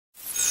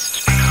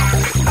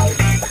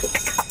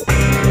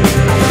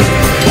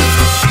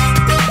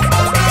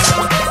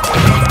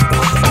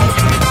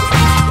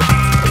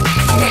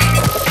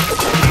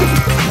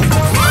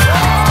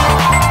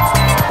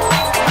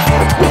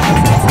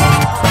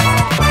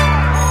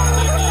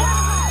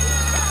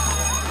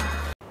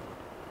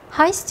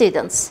Hi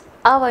students,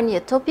 our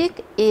new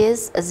topic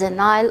is the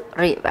Nile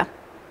River.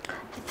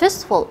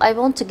 First of all, I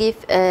want to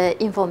give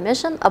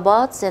information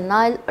about the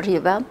Nile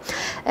River.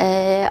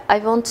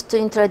 I want to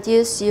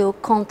introduce you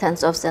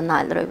contents of the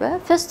Nile River.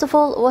 First of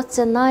all, what's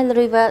the Nile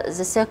River?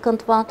 The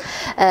second one,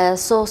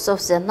 source of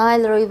the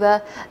Nile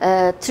River,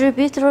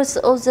 tributaries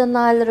of the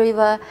Nile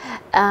River,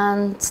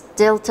 and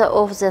delta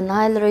of the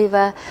Nile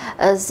River.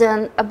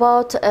 Then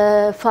about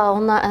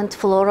fauna and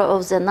flora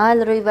of the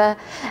Nile River,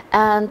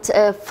 and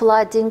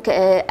flooding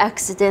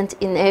accident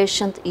in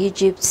ancient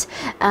Egypt,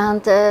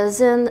 and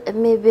then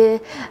maybe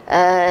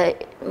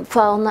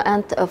fauna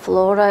and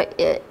flora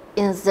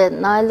in the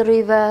Nile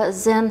River,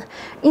 then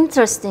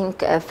interesting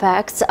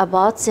facts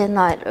about the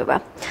Nile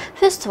River.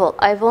 First of all,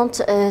 I want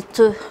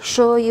to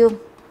show you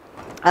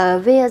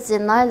where the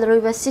Nile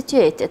River is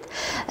situated.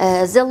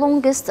 The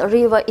longest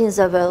river in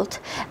the world,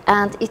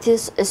 and it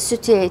is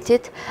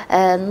situated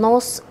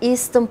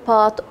northeastern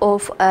part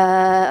of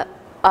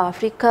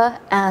Africa,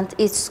 and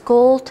it's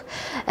called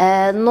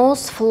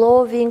North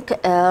Flowing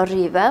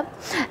River.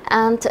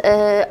 And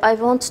I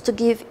want to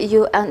give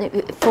you an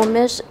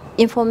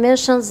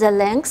information. The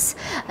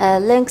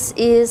length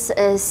is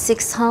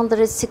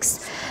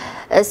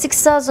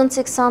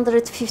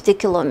 6,650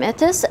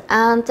 kilometers.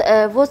 And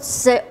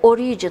what's the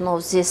origin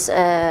of this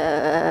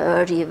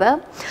river?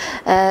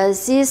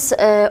 This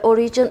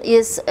origin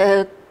is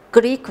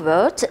Greek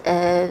word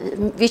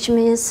which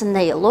means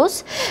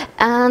Nilos,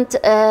 and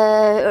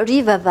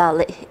river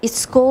valley.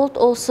 It's called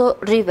also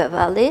river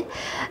valley.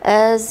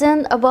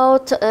 Then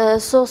about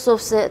source of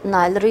the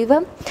Nile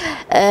River.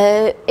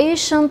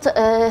 Ancient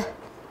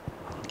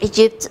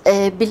Egypt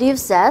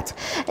believes that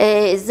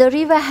the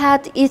river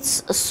had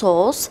its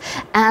source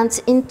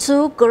and in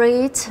two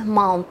great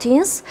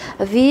mountains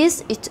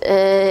with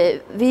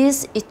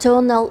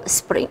eternal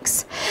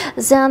springs.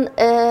 Then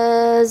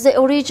the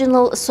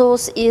original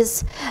source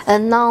is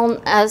known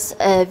as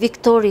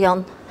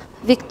Victorian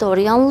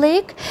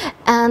Lake,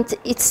 and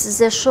it's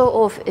the shore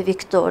of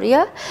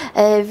Victoria,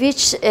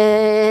 which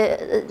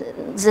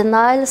the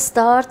Nile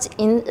starts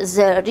in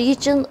the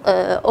region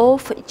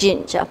of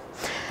Jinja.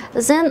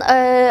 Then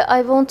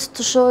I want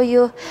to show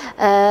you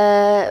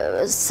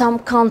some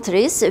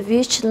countries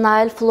which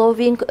Nile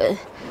flowing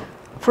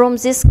from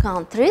these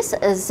countries.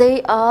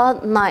 They are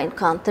 9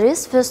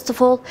 countries. First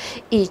of all,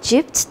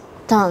 Egypt,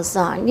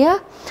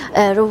 Tanzania,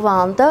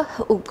 Rwanda,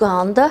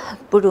 Uganda,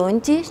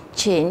 Burundi,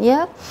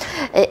 Kenya,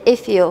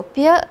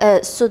 Ethiopia,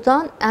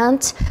 Sudan,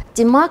 and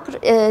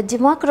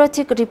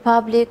Democratic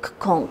Republic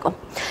Congo.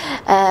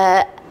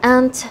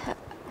 And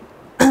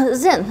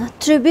then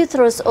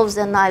tributaries of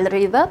the Nile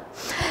River.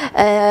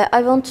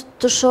 I want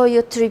to show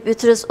you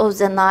tributaries of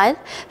the Nile.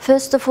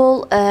 First of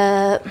all,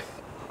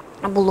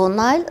 Blue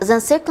Nile.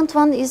 Then second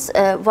one is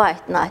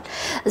White Nile.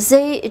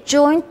 They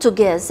join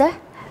together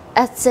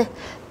at the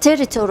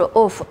territory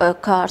of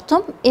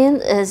Khartoum in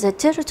the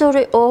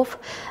territory of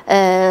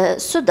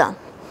Sudan.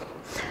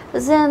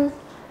 Then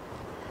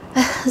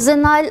the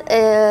Nile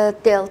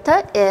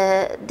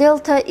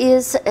Delta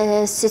is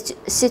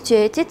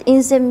situated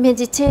in the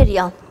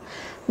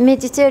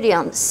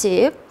Mediterranean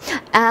Sea,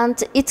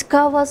 and it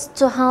covers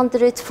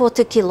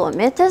 240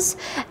 kilometers,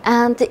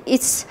 and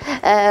it's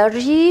a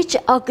rich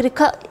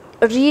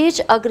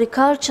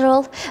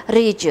agricultural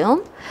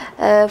region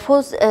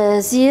for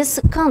these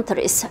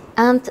countries.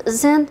 And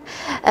then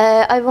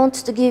I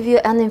want to give you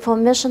an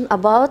information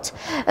about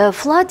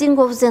flooding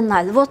of the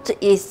Nile. What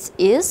is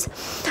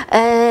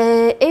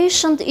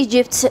ancient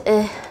Egypt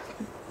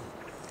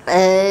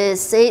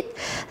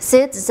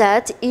said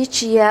that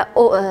each year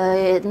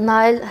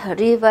Nile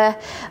River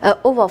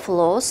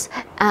overflows,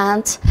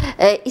 and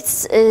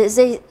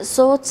they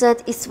thought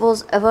that it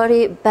was a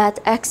very bad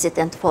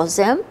accident for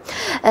them.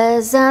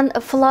 Then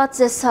flood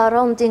the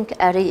surrounding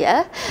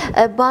area,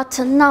 but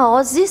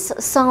now this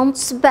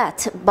sounds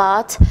bad,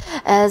 but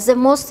the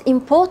most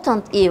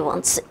important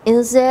events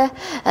in the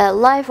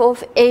life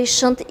of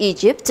ancient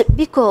Egypt,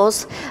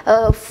 because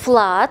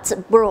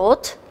flood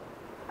brought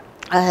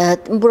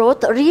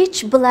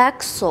rich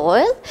black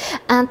soil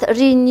and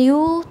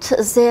renewed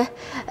the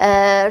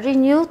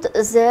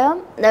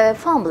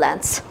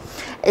farmlands.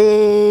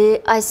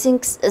 I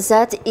think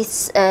that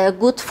it's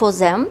good for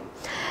them.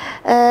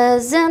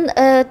 Then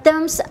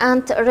dams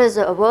and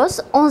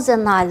reservoirs on the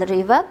Nile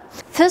River.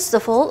 First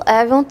of all,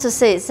 I want to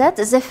say that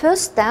the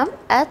first dam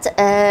at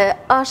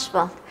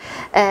Aswan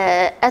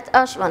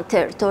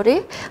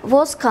territory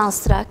was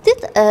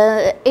constructed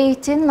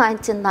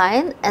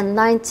 1899 and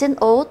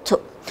 1902.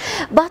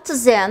 But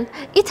then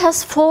it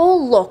has 4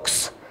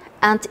 locks,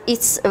 and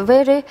it's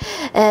very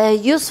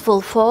useful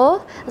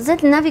for the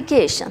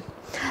navigation.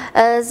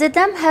 The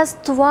dam has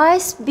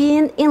twice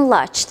been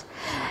enlarged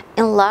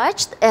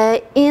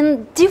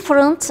in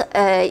different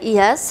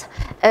years,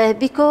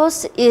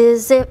 because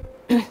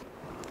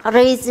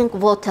raising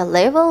water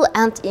level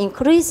and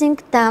increasing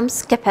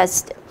dam's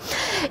capacity.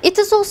 It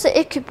is also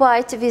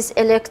equipped with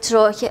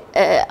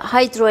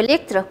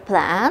hydroelectric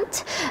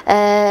plant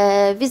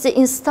with the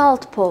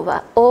installed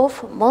power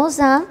of more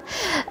than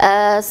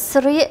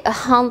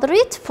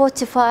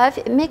 345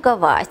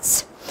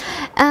 megawatts.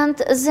 And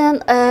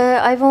then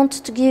I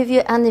want to give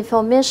you an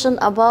information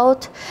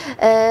about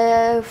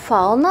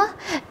fauna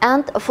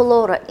and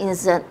flora in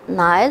the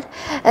Nile.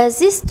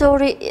 This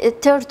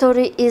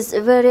territory is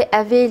very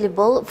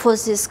available for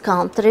these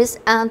countries,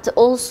 and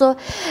also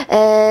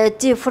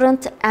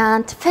different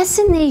and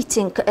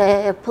fascinating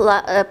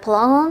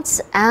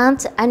plants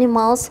and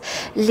animals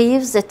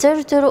live the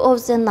territory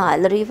of the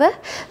Nile River.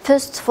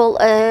 First of all,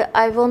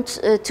 I want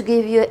to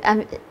give you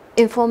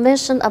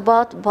information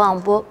about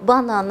bamboo,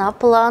 banana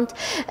plant,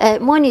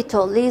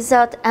 monitor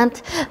lizard,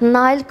 and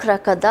Nile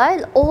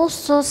crocodile.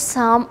 Also,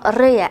 some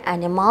rare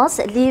animals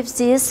live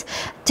this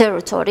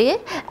territory,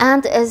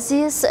 and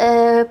these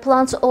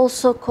plants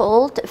also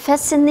called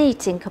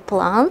fascinating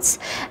plants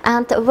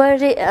and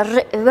very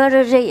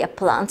rare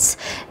plants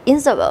in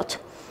the world.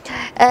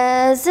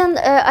 Then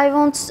I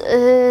want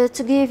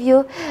to give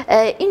you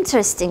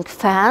interesting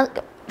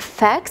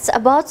facts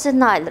about the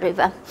Nile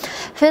River.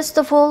 First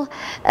of all,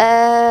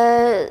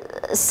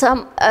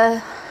 some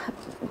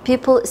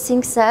people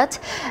think that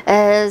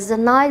the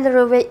Nile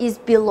River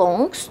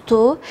belongs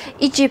to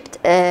Egypt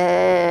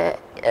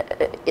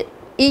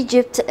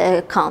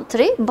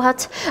country,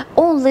 but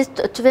only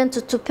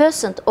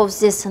 22% of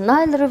this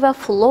Nile River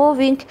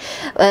flowing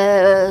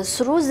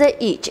through the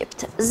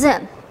Egypt.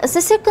 Then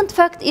the second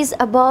fact is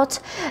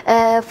about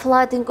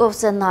flooding of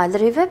the Nile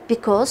River,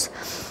 because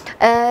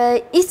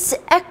its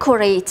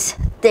accurate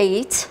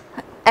date,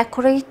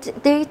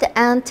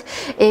 and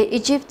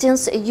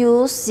Egyptians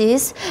use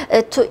this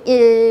to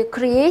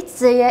create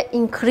their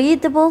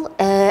incredible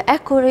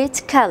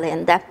accurate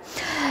calendar.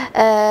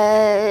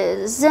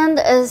 Then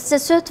the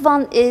third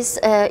one is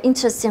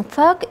interesting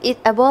fact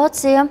about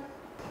the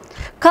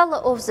color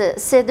of the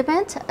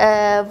sediment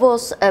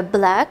was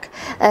black.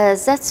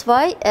 That's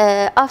why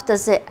after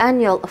the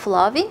annual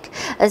flowing,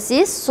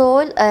 this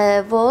soil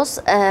was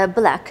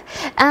black.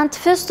 And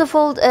first of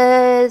all,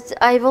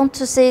 I want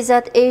to say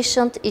that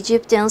ancient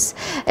Egyptians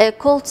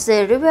called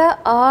the river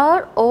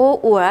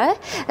R-O-R.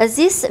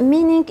 This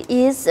meaning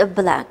is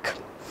black.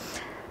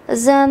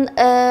 Then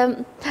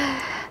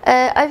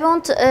I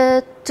want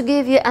to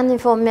give you an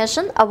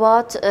information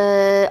about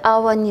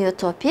our new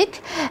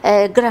topic.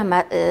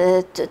 Grammar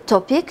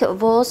topic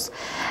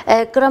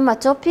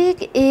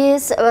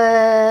is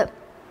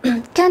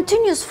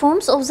continuous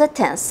forms of the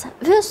tense.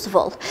 First of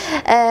all,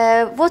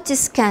 what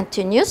is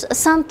continuous?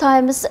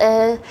 Sometimes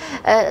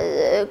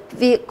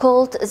we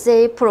called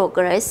the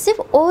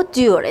progressive or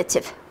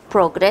durative.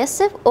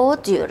 Progressive or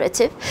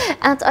durative.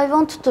 And I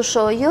want to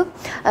show you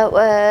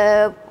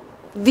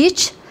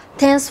which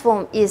tense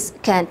form is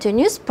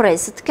continuous: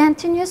 present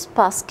continuous,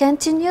 past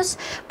continuous,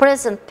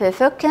 present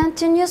perfect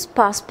continuous,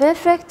 past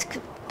perfect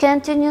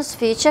continuous,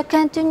 future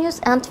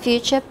continuous, and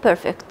future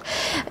perfect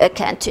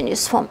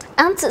continuous form.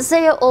 And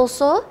they are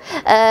also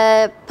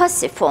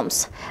passive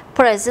forms: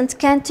 present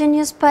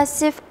continuous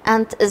passive,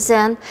 and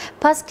then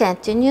past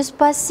continuous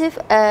passive,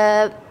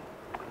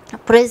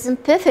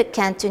 present perfect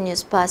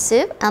continuous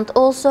passive, and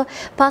also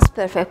past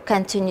perfect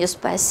continuous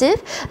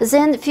passive,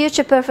 then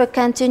future perfect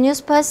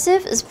continuous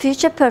passive,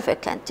 future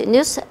perfect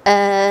continuous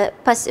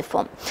passive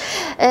form.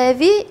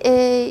 We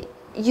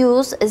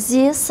use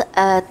these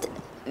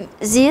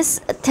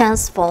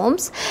tense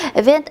forms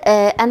when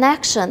an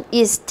action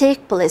is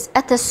take place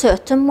at a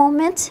certain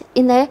moment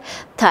in a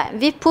time.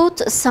 We put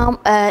some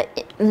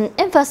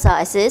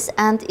emphasis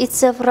and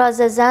itself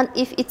rather than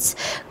if it's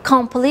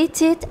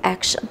completed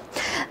action.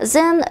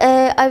 Then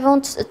I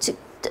want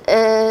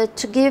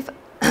to give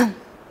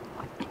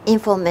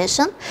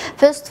information.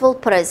 First of all,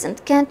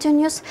 present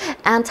continuous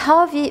and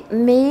how we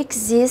make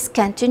this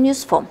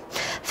continuous form.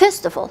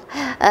 First of all,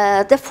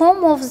 the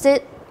form of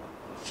the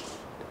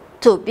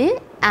to be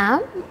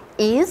am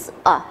is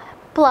a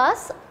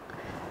plus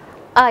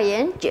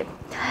ing.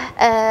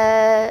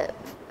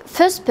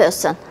 First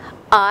person,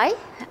 I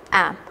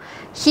am.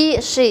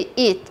 He, she,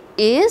 it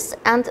is,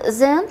 and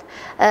then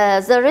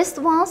the rest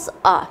ones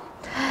are.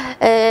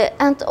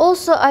 And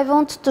also I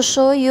want to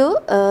show you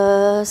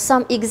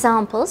some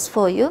examples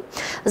for you.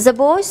 The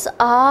boys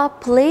are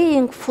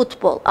playing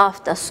football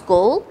after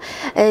school.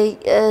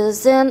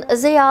 Then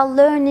they are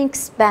learning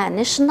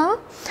Spanish now.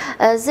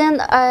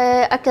 Then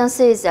I can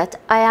say that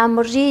I am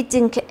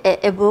reading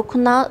a book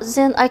now.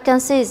 Then I can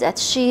say that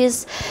she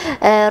is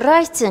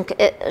writing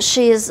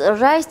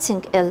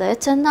a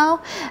letter now.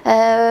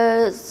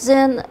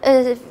 Then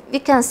we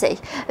can say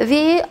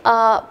we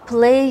are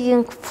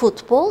playing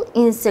football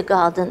in the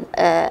garden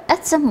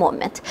at the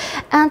moment.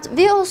 And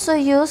we also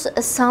use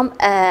some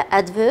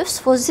adverbs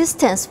for these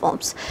tense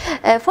forms.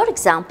 For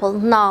example,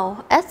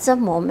 now, at the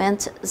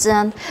moment,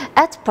 then,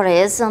 at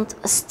present,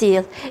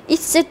 still.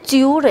 It's a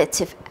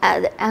durative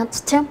and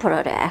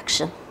temporary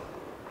action.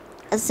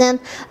 Then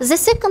the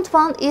second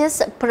one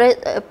is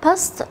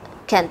past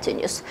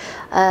continuous.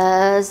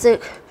 The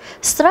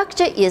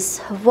structure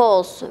is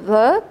was,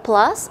 were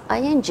plus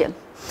ing.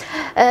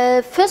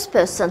 First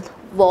person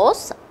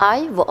was,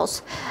 I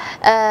was.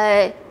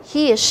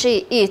 He,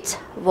 she, it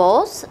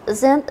was.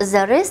 Then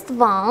the rest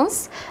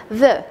ones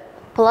were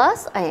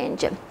plus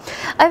ing.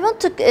 I want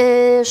to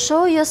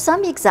show you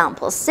some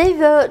examples. They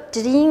were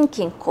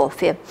drinking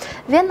coffee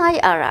when I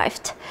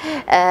arrived.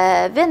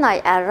 When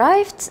I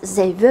arrived,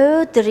 they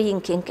were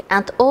drinking,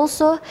 and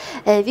also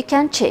we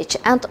can change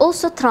and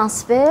also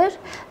transfer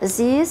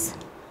this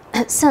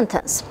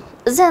sentence.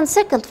 Then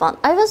second one,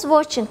 I was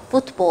watching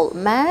football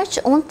match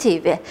on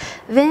TV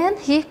when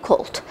he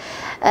called.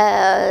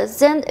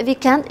 Then we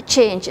can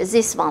change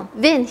this one.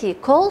 When he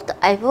called,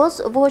 I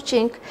was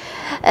watching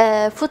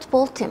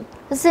football team.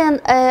 Then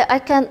I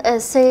can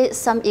say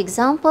some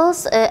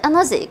examples,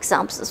 another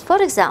examples.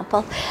 For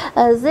example,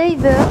 they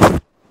were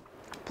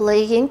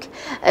playing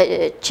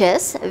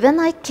chess when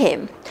I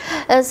came.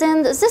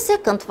 Then the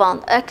second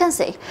one, I can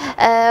say,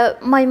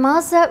 my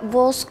mother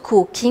was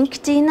cooking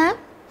dinner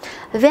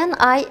when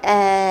I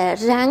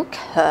rang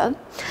her.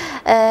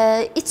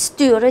 It's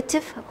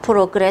durative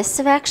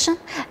progressive action,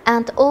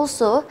 and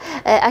also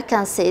I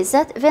can say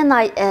that when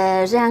I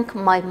rang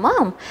my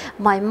mom,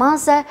 my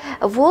mother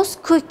was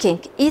cooking.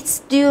 It's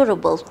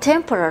durable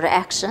temporary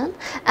action,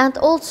 and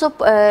also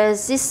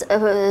these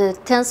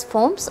tense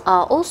forms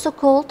are also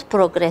called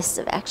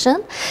progressive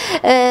action.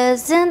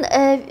 Then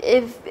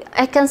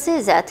I can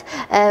say that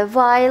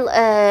while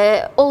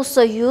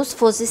also used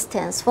for these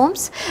tense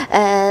forms,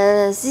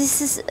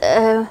 this is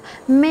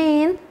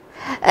main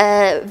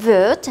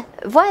word.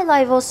 While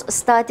I was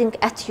studying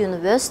at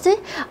university,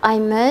 I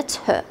met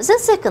her. The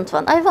second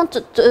one, I want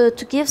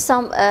to give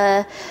some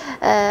other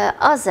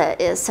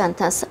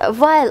sentence.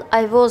 While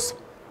I was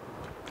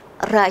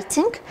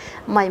writing,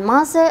 my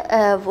mother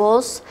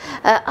was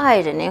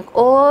ironing,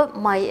 or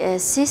my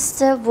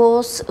sister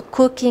was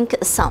cooking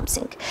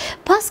something.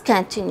 Past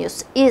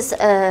continuous is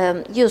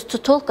used to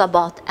talk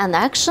about an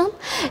action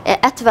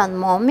at one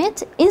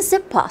moment in the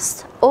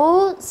past,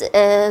 or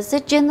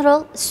the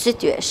general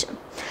situation.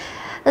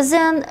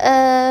 Then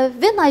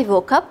when I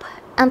woke up,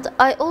 and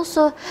I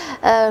also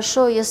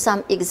show you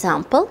some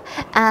example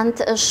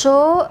and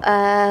show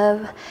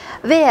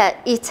where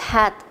it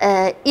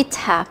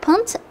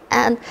happened.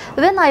 And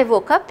when I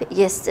woke up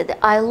yesterday,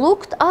 I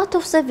looked out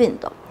of the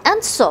window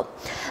and saw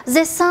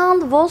the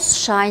sun was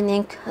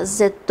shining,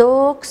 the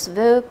dogs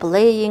were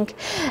playing,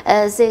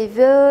 they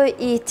were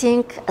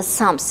eating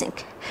something.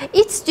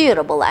 It's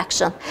durable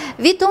action.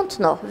 We don't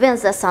know when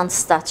the sun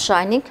starts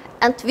shining,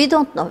 and we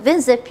don't know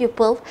when the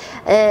people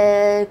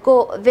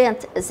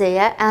went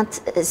there and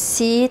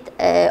sit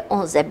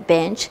on the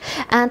bench,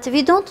 and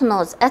we don't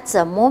know at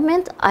the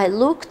moment I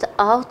looked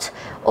out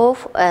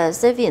of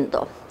the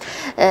window.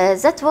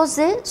 That was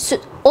the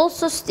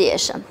also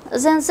situation.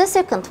 Then the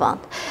second one,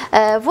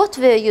 what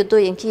were you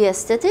doing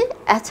yesterday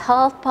at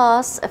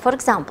 6:30, for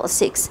example,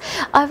 6?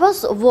 I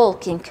was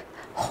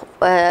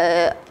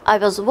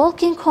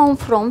walking home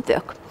from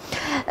work.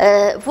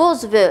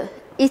 Was were,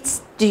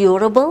 it's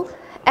durable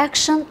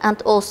action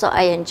and also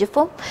ing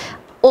form.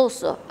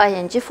 Also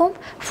ing form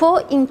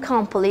for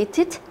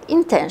incompleted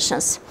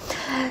intentions.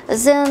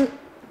 Then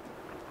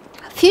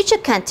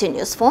future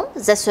continuous form,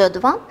 the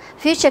third one,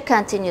 future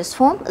continuous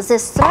form, the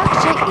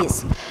structure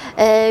is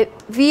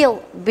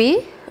will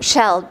be,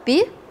 shall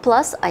be,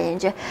 plus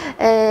ing.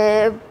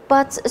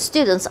 But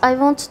students, I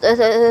want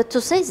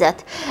to say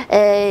that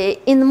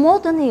in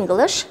modern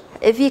English,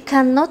 we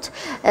cannot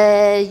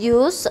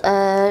use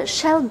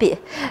shall be.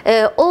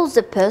 All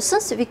the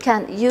persons we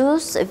can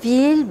use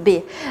will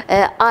be.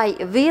 I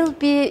will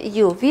be,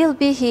 you will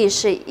be, he,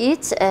 she,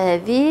 it,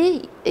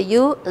 we,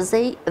 you,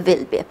 they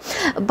will be.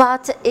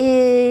 But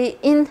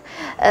in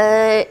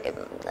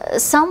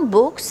some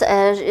books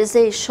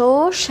they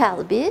show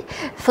shall be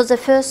for the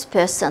first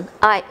person,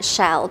 I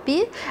shall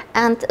be,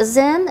 and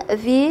then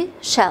we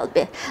shall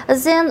be.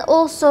 Then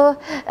also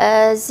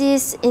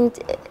this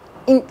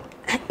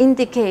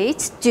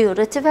indicates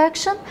durative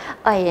action,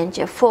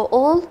 ing for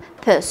all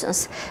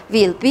persons,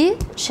 will be,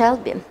 shall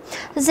be.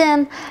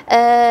 Then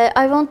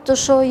I want to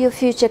show you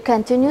future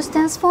continuous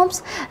tense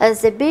forms.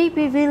 The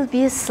baby will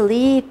be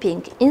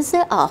sleeping in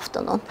the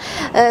afternoon.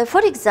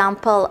 For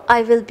example,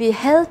 I will be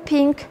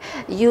helping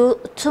you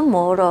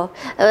tomorrow.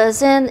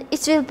 Then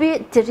it will be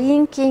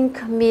drinking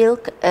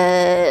milk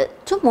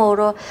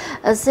tomorrow.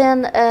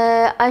 Then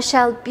I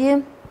shall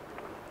be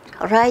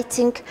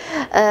writing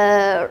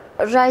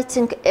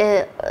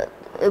a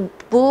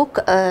book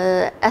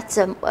at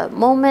the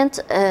moment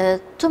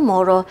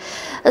tomorrow.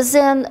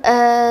 Then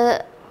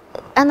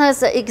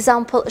another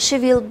example, she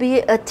will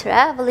be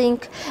traveling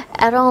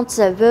around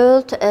the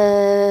world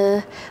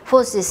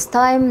for this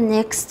time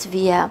next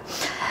year.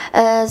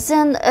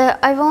 Then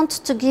I want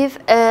to give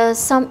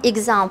some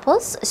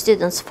examples,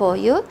 students, for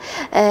you.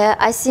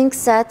 I think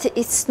that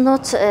it's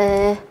not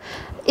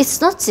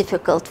It's not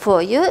difficult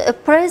for you. A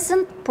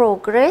present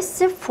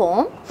progressive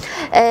form.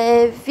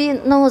 We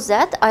know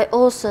that. I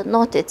also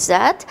noted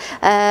that.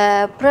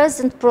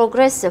 Present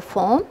progressive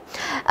form.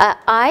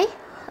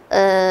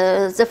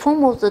 The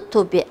form of the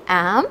to be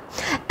am,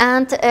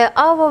 and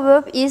our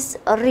verb is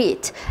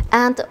read,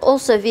 and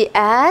also we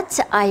add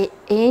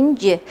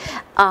ing.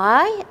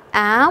 I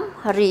am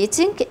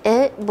reading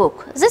a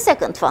book. The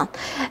second one,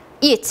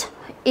 it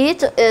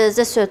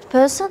the third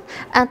person,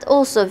 and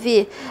also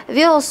we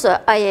also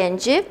ing.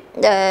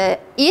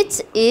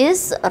 It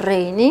is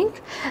raining.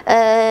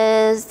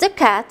 The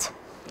cat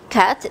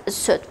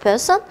third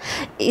person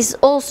is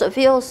also,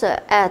 we also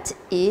add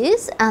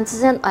is, and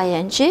then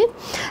ing.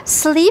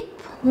 Sleep,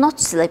 not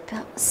sleep,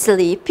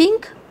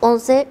 sleeping on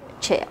the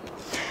chair.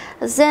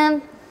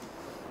 Then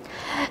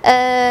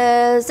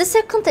the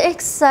second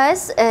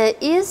exercise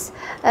is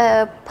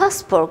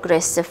past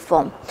progressive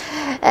form.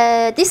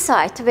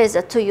 Decide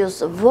whether to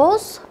use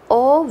was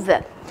or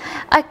were.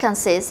 I can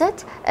say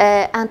that,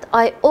 and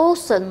I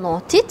also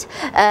noted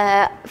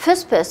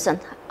first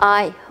person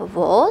I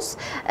was,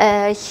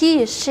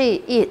 he,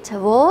 she, it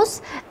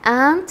was,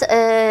 and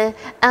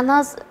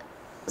another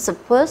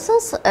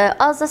persons,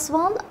 others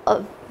one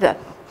were.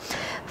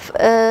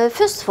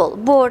 First of all,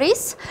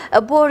 Boris,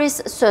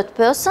 Boris third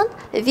person,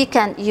 we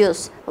can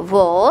use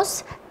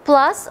was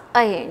plus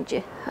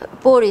ing.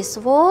 Boris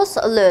was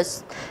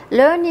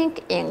learning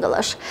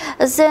English.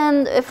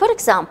 Then, for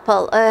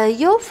example,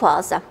 your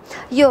father,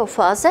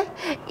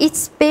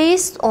 it's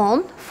based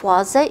on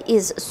father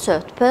is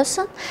third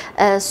person,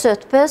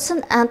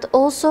 and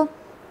also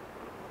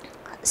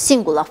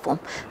singular form.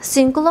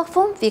 Singular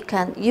form we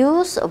can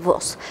use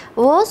was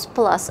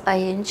plus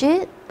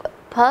ing,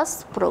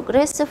 past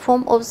progressive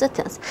form of the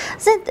tense.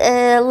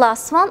 Then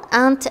last one,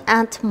 Ant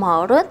and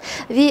Maron.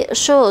 We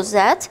show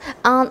that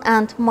Anne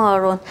and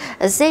Maron,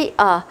 they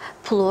are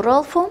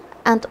plural form,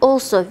 and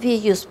also we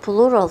use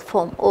plural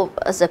form of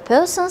the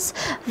persons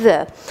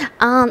were.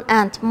 Anne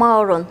and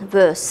Maron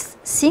were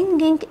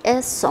singing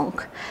a song.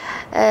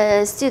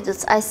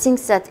 Students, I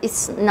think that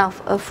it's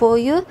enough for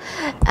you,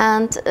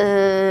 and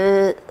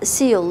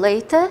see you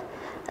later.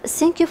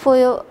 Thank you for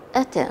your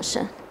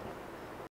attention.